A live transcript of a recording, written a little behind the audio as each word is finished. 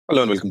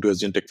Hello and welcome to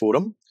SGN Tech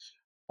Forum.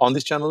 On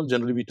this channel,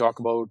 generally we talk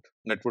about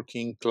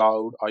networking,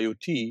 cloud,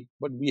 IoT,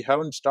 but we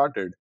haven't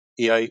started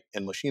AI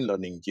and machine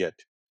learning yet.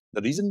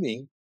 The reason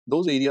being,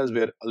 those areas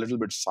were a little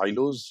bit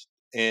silos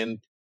and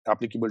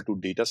applicable to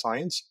data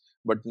science,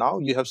 but now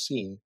you have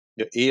seen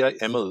the AI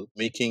ML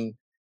making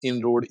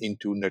inroad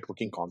into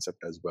networking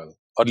concept as well.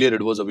 Earlier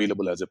it was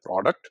available as a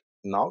product,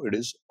 now it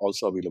is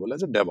also available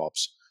as a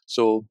DevOps.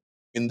 So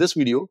in this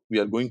video, we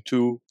are going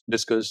to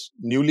discuss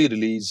newly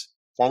released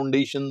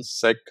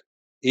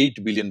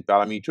Foundation-sec-8 billion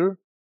parameter.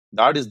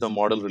 That is the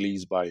model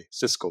released by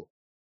Cisco.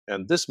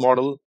 And this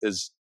model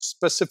is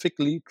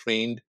specifically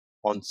trained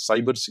on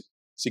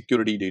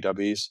cybersecurity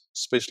database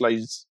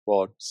specialized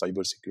for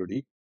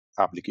cybersecurity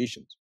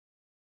applications.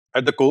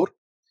 At the core,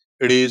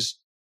 it is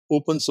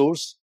open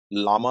source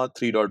Llama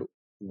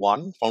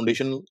 3.1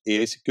 foundational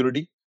AI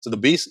security. So the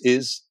base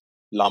is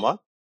Llama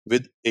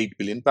with 8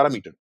 billion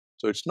parameter.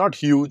 So it's not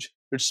huge,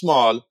 it's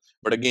small,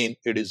 but again,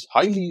 it is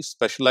highly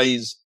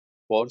specialized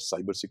for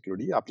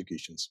cybersecurity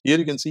applications. Here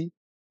you can see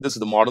this is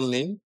the model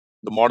name,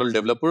 the model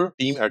developer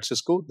team at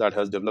Cisco that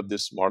has developed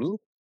this model.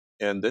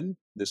 And then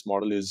this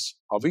model is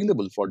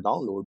available for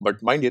download.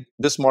 But mind it,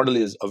 this model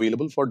is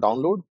available for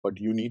download, but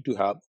you need to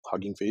have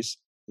Hugging Face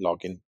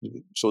login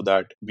so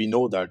that we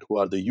know that who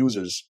are the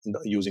users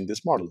using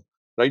this model.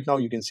 Right now,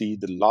 you can see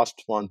the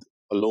last month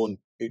alone,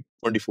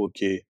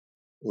 24K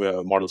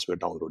models were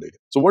downloaded.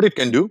 So what it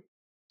can do,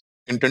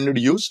 intended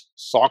use,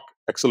 SOC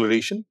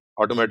acceleration,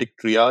 automatic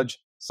triage,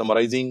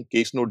 summarizing,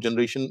 case note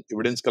generation,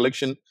 evidence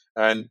collection,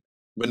 and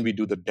when we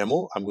do the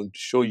demo, I'm going to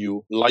show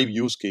you live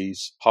use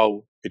case,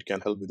 how it can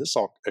help with the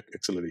SOC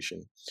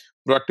acceleration.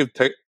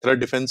 Proactive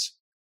threat defense,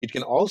 it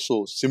can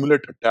also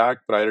simulate attack,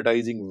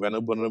 prioritizing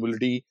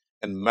vulnerability,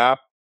 and map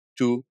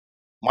to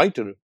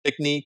MITRE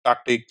technique,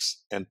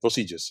 tactics, and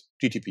procedures,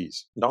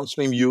 TTPs.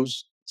 Downstream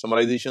use,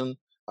 summarization,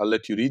 I'll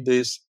let you read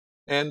this,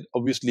 and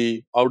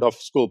obviously out of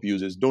scope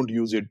uses, don't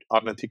use it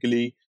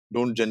unethically,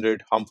 don't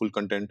generate harmful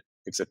content,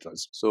 etc.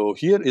 So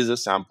here is a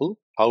sample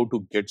how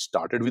to get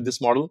started with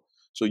this model.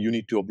 So you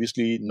need to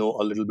obviously know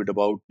a little bit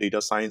about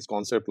data science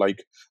concept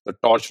like the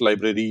torch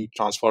library,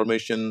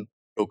 transformation,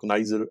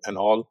 tokenizer, and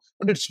all,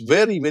 but it's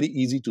very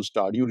easy to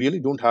start. You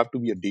really don't have to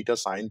be a data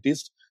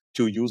scientist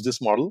to use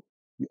this model.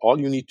 All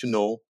you need to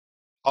know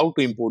how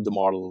to import the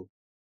model,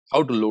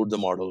 how to load the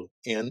model,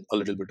 and a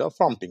little bit of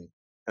prompting.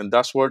 And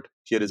that's what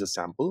here is a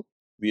sample.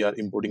 We are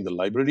importing the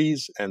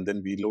libraries and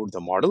then we load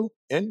the model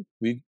and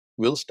we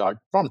will start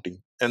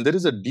prompting. And there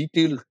is a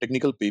detailed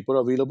technical paper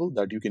available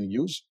that you can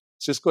use.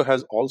 Cisco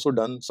has also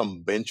done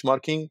some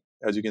benchmarking.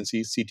 As you can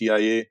see,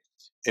 CTIA,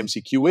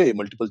 MCQA,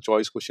 multiple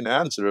choice question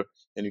answer,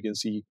 and you can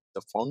see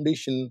the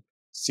foundation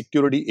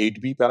security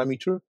 8b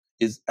parameter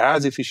is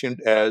as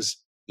efficient as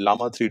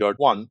Llama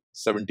 3.1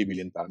 70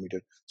 million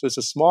parameter. So it's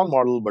a small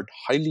model, but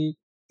highly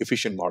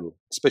efficient model,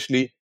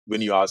 especially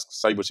when you ask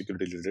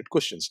cybersecurity related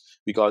questions,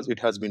 because it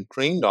has been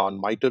trained on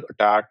MITRE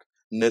ATT&CK,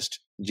 NIST,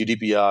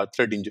 GDPR,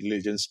 threat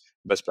intelligence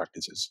best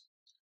practices.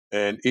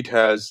 And it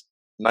has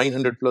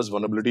 900 plus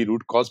vulnerability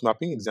root cause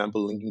mapping,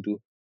 example linking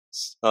to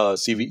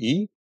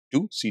CVE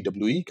to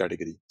CWE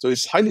category. So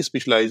it's highly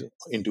specialized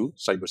into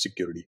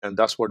cybersecurity, and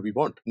that's what we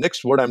want.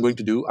 Next, what I'm going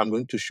to do, I'm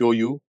going to show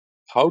you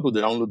how to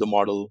download the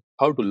model,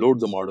 how to load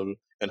the model,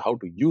 and how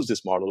to use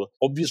this model.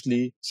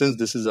 Obviously, since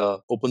this is a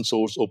open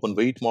source, open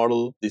weight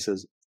model, this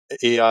is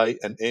AI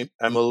and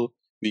ML,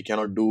 we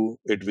cannot do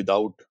it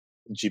without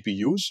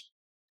GPUs.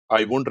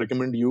 I won't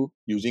recommend you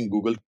using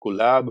Google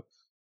Colab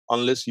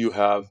unless you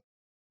have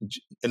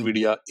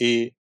NVIDIA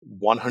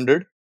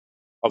A100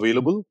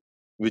 available,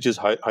 which is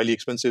highly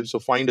expensive. So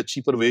find a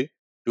cheaper way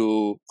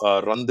to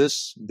run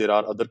this. There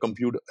are other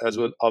compute as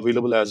well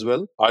available as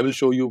well. I will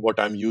show you what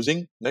I'm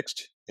using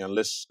next, and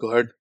let's go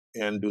ahead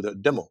and do the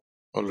demo.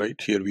 All right,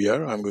 here we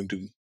are. I'm going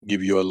to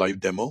give you a live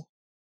demo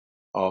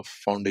of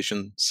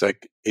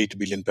Foundation-sec 8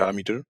 billion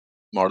parameter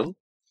model.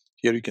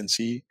 Here you can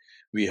see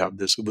we have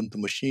this Ubuntu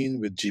machine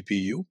with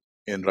GPU,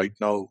 and right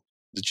now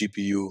the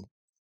GPU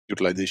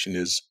utilization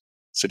is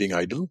sitting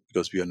idle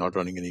because we are not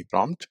running any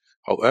prompt.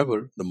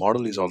 However, the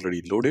model is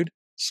already loaded.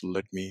 So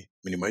let me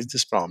minimize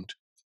this prompt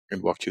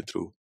and walk you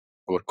through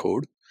our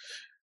code.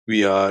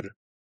 We are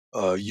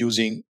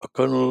using a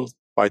kernel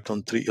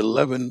Python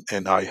 3.11,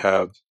 and I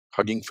have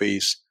Hugging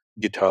Face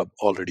GitHub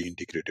already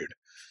integrated.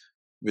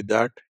 With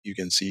that, you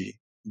can see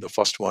the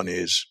first one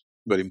is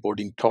we're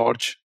importing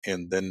Torch,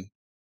 and then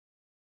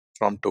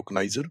from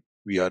tokenizer,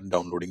 we are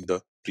downloading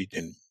the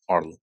pre-trained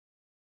model.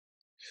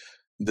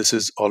 This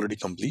is already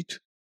complete.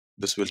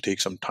 This will take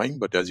some time,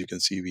 but as you can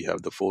see, we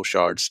have the 4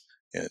 shards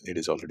and it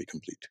is already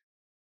complete.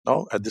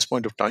 Now, at this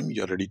point of time,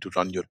 you're ready to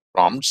run your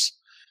prompts.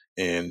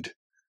 And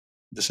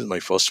this is my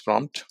first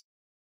prompt.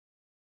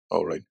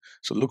 All right.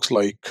 So it looks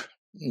like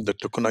the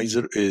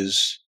tokenizer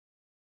is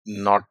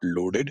not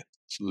loaded.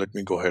 So let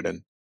me go ahead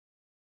and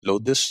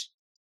load this.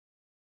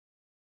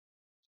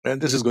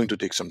 And this is going to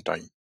take some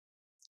time.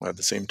 At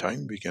the same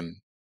time, we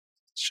can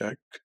check.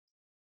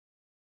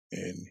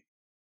 And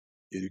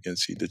here you can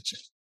see the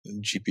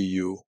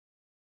GPU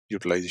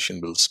utilization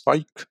will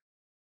spike.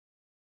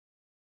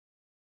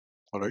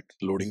 All right,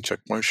 loading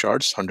checkpoint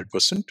shards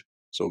 100%.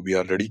 So we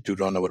are ready to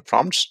run our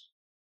prompts.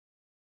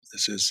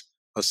 This is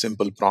a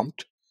simple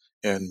prompt,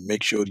 and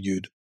make sure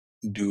you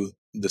do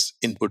this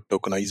input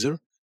tokenizer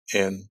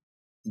and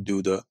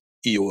do the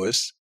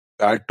EOS,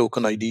 pad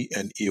token ID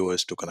and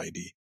EOS token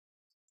ID.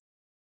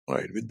 All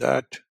right, with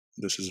that,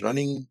 this is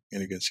running,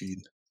 and you can see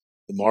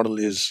the model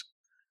is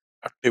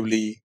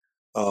actively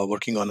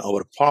working on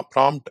our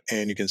prompt,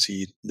 and you can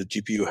see the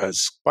GPU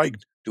has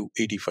spiked to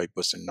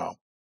 85% now.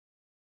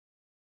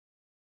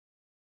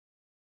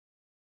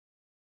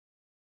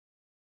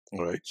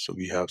 All right, so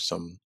we have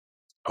some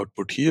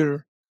output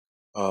here.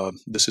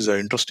 This is an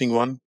interesting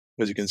one.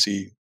 As you can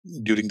see,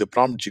 during the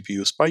prompt,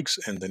 GPU spikes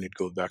and then it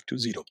goes back to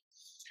zero.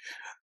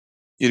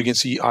 Here you can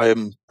see I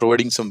am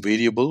providing some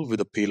variable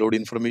with a payload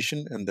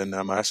information, and then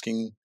I'm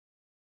asking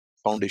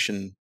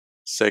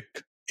Foundation-sec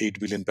 8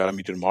 billion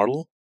parameter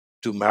model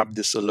to map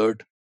this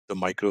alert the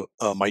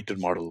MITRE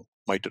model,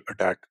 MITRE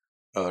attack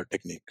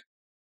technique.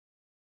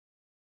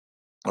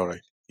 All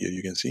right, here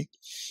you can see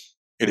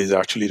it is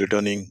actually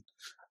returning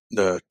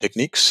the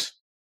techniques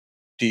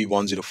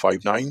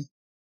T1059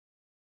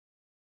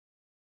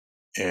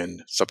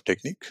 and sub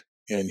technique.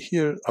 And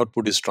here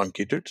output is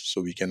truncated,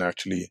 so we can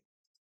actually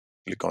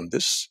click on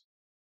this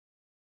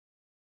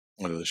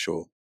and it'll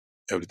show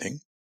everything.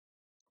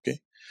 Okay.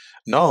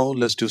 Now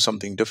let's do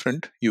something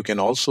different. You can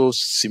also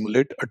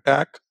simulate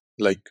attack,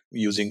 like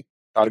using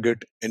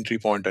target, entry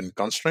point, and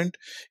constraint.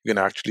 You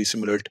can actually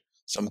simulate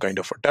some kind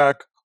of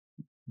attack.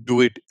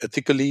 Do it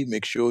ethically.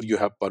 Make sure you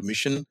have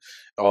permission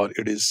or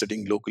it is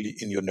sitting locally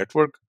in your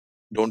network.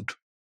 Don't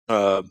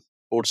uh,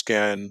 port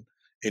scan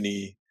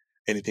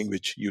anything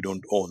which you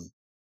don't own.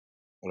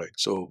 All right.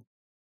 So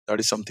that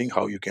is something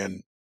how you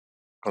can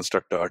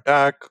construct an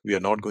attack. We are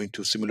not going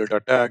to simulate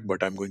attack,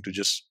 but I'm going to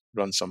just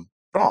run some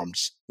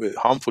prompts, with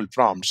harmful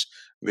prompts,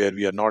 where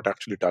we are not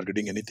actually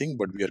targeting anything,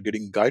 but we are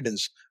getting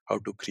guidance how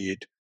to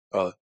create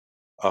a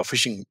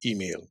phishing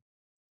email.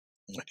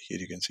 And here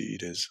you can see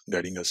it is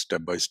guiding us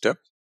step by step,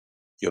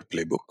 your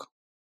playbook.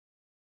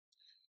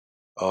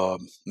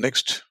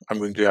 Next, I'm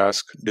going to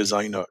ask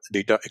design a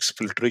data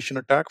exfiltration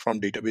attack from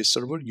database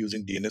server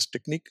using DNS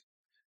technique,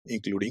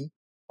 including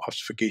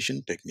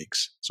obfuscation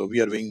techniques. So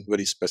we are being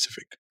very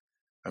specific.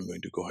 I'm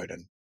going to go ahead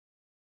and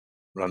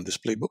run this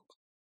playbook.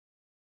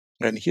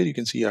 And here you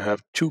can see I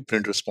have two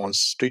print response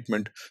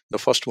statement. The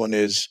first one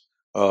is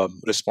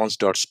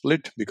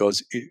response.split,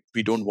 because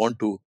we don't want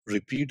to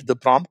repeat the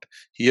prompt.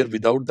 Here,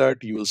 without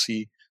that, you will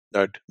see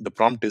that the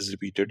prompt is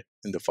repeated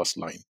in the first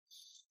line.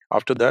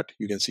 After that,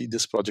 you can see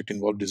this project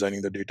involved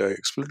designing the data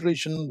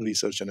exfiltration,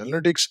 research and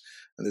analytics.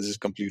 And this is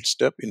complete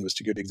step,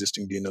 investigate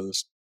existing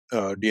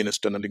DNS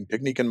tunneling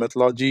technique and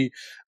methodology,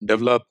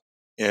 develop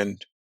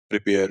and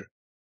prepare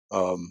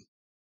um,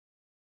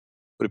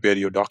 prepare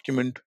your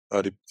document,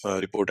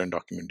 report and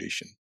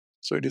documentation.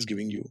 So it is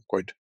giving you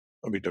quite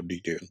a bit of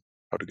detail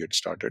how to get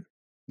started.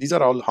 These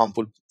are all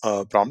harmful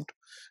prompt.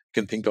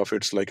 You can think of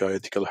it's like a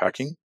ethical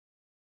hacking.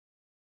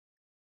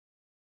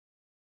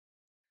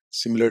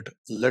 Simulate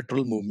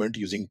lateral movement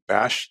using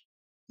bash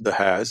the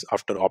has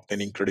after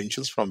obtaining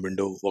credentials from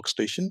Windows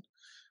Workstation.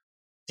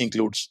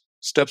 Includes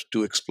steps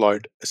to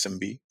exploit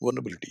SMB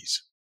vulnerabilities.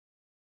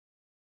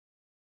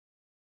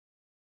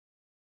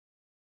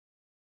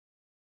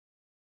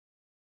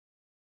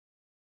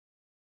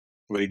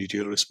 Very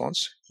detailed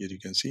response. Here you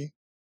can see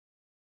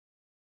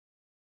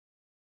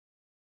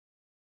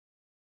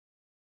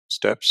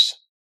steps,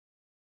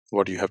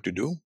 what you have to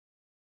do,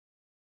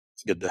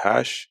 get the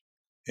hash,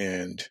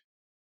 and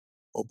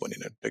open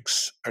in a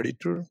text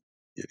editor.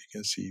 Here you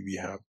can see we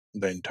have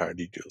the entire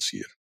details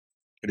here.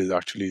 It is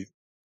actually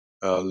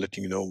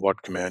letting you know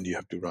what command you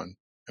have to run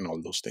and all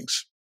those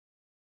things.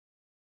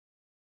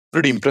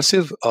 Pretty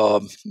impressive.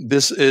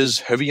 This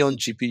is heavy on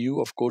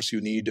GPU. Of course, you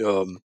need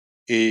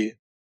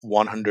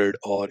A100,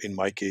 or in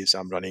my case,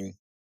 I'm running,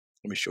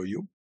 let me show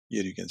you.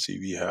 Here you can see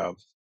we have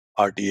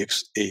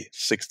RTX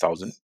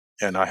A6000,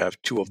 and I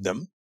have two of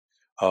them.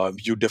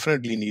 You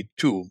definitely need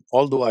two.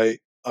 Although I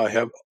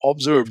have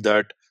observed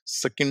that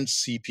second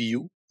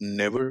CPU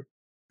never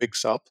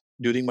picks up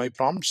during my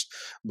prompts,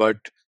 but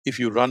if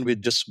you run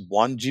with just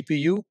one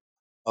GPU,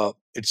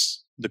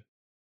 it's the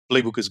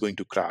playbook is going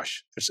to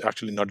crash. It's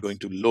actually not going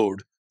to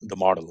load the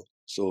model.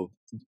 So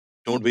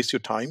don't waste your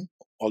time.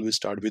 Always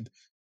start with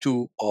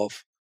two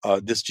of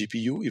this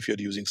GPU. If you're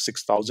using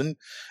 6000,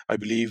 I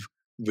believe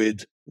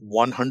with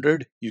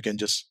 100, you can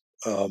just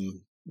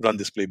run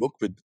this playbook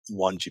with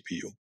one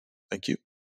GPU. Thank you.